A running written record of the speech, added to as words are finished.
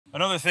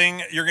Another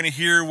thing you're gonna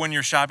hear when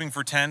you're shopping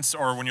for tents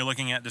or when you're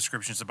looking at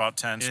descriptions about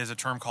tents is a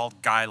term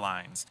called guy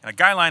lines. And a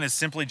guy line is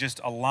simply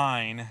just a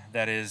line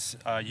that is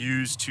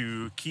used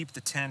to keep the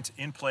tent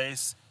in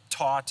place,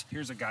 taut.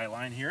 Here's a guy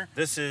line here.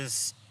 This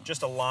is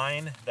just a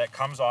line that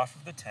comes off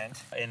of the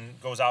tent and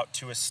goes out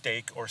to a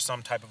stake or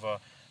some type of a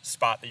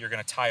spot that you're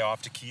gonna tie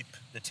off to keep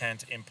the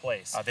tent in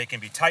place. They can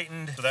be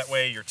tightened so that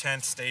way your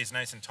tent stays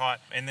nice and taut.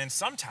 And then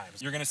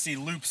sometimes you're gonna see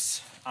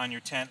loops on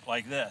your tent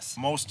like this.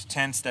 Most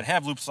tents that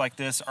have loops like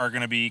this are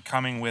gonna be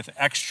coming with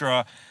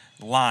extra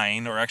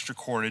line or extra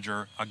cordage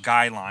or a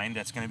guy line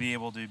that's going to be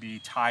able to be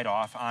tied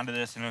off onto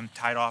this and then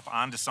tied off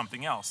onto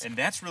something else. And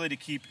that's really to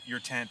keep your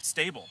tent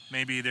stable.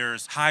 Maybe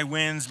there's high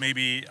winds,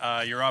 maybe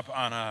you're up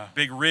on a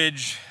big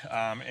ridge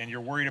and you're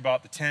worried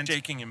about the tent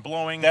shaking and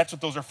blowing. That's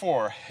what those are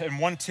for. And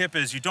one tip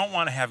is you don't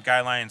want to have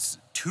guy lines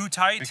too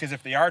tight, because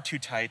if they are too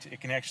tight,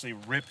 it can actually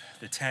rip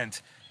the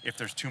tent if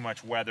there's too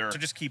much weather. So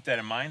just keep that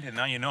in mind, and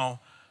now you know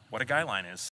what a guy line is.